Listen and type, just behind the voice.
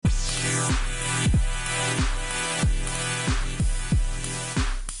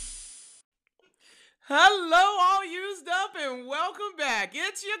back.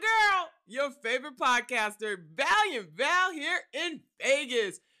 It's your girl, your favorite podcaster, Valiant Val here in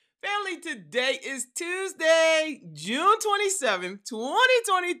Vegas. Family, today is Tuesday, June 27th,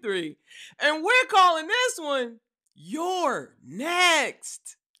 2023. And we're calling this one, You're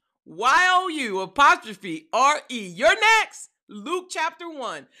Next. Y-O-U apostrophe R-E. You're next. Luke chapter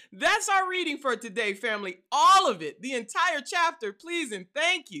 1. That's our reading for today, family. All of it, the entire chapter, please and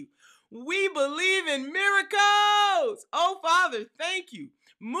thank you. We believe in miracles. Oh, Father, thank you.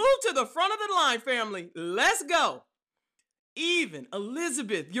 Move to the front of the line, family. Let's go. Even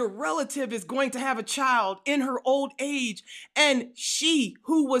Elizabeth, your relative, is going to have a child in her old age, and she,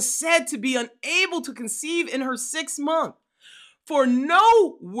 who was said to be unable to conceive in her 6th month. For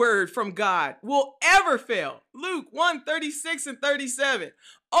no word from God will ever fail. Luke 1:36 and 37.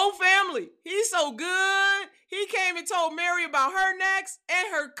 Oh, family, he's so good. He came and told Mary about her next and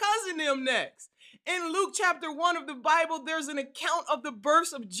her cousin them next. In Luke chapter 1 of the Bible, there's an account of the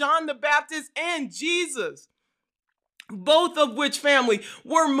births of John the Baptist and Jesus, both of which, family,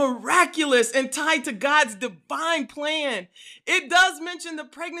 were miraculous and tied to God's divine plan. It does mention the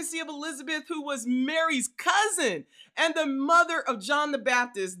pregnancy of Elizabeth, who was Mary's cousin and the mother of John the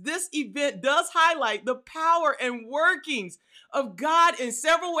Baptist. This event does highlight the power and workings of God in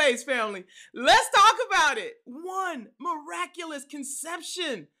several ways, family. Let's talk about it. 1, miraculous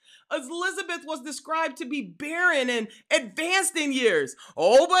conception. Elizabeth was described to be barren and advanced in years.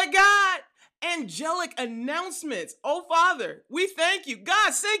 Oh, but God, angelic announcements. Oh, Father, we thank you.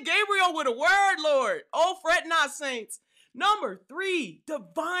 God, send Gabriel with a word, Lord. Oh, fret not, saints. Number 3,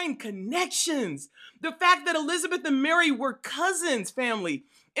 divine connections. The fact that Elizabeth and Mary were cousins, family,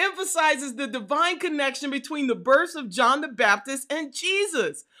 emphasizes the divine connection between the births of John the Baptist and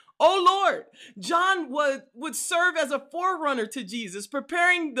Jesus. Oh, Lord, John would serve as a forerunner to Jesus,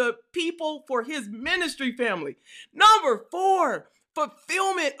 preparing the people for his ministry, family. Number 4,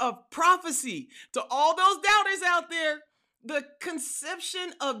 fulfillment of prophecy. To all those doubters out there, the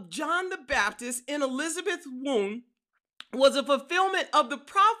conception of John the Baptist in Elizabeth's womb was a fulfillment of the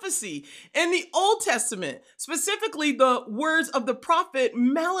prophecy in the Old Testament, specifically the words of the prophet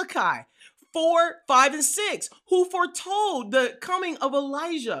Malachi 4, 5, and 6, who foretold the coming of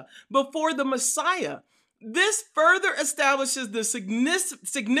Elijah before the Messiah. This further establishes the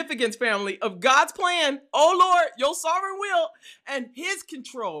significance, family, of God's plan, oh Lord, your sovereign will, and his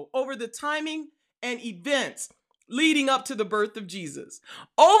control over the timing and events leading up to the birth of Jesus.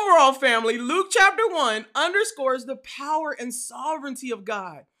 Overall, family, Luke chapter 1 underscores the power and sovereignty of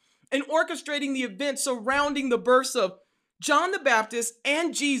God in orchestrating the events surrounding the births of John the Baptist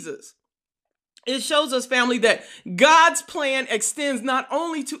and Jesus. It shows us, family, that God's plan extends not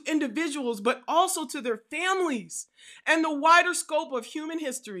only to individuals, but also to their families and the wider scope of human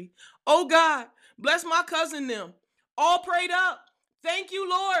history. Oh God, bless my cousin them. All prayed up. Thank you,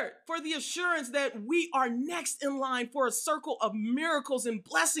 Lord, for the assurance that we are next in line for a circle of miracles and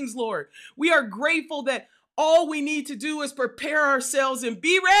blessings, Lord. We are grateful that all we need to do is prepare ourselves and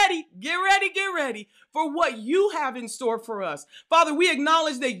be ready. Get ready for what you have in store for us. Father, we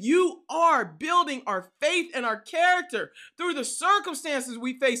acknowledge that you are building our faith and our character through the circumstances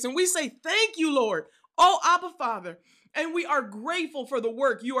we face. And we say, thank you, Lord. Oh, Abba, Father. And we are grateful for the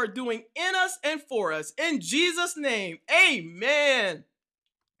work you are doing in us and for us. In Jesus' name, amen.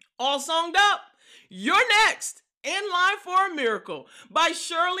 All songed up. You're next. In Line for a Miracle by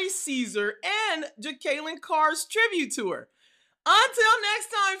Shirley Caesar and Jacqueline Carr's tribute to her. Until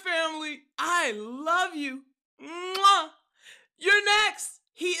next time, family, I love you. Mwah. You're next.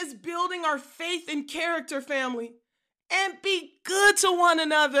 He is building our faith and character, family. And be good to one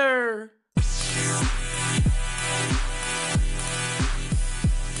another.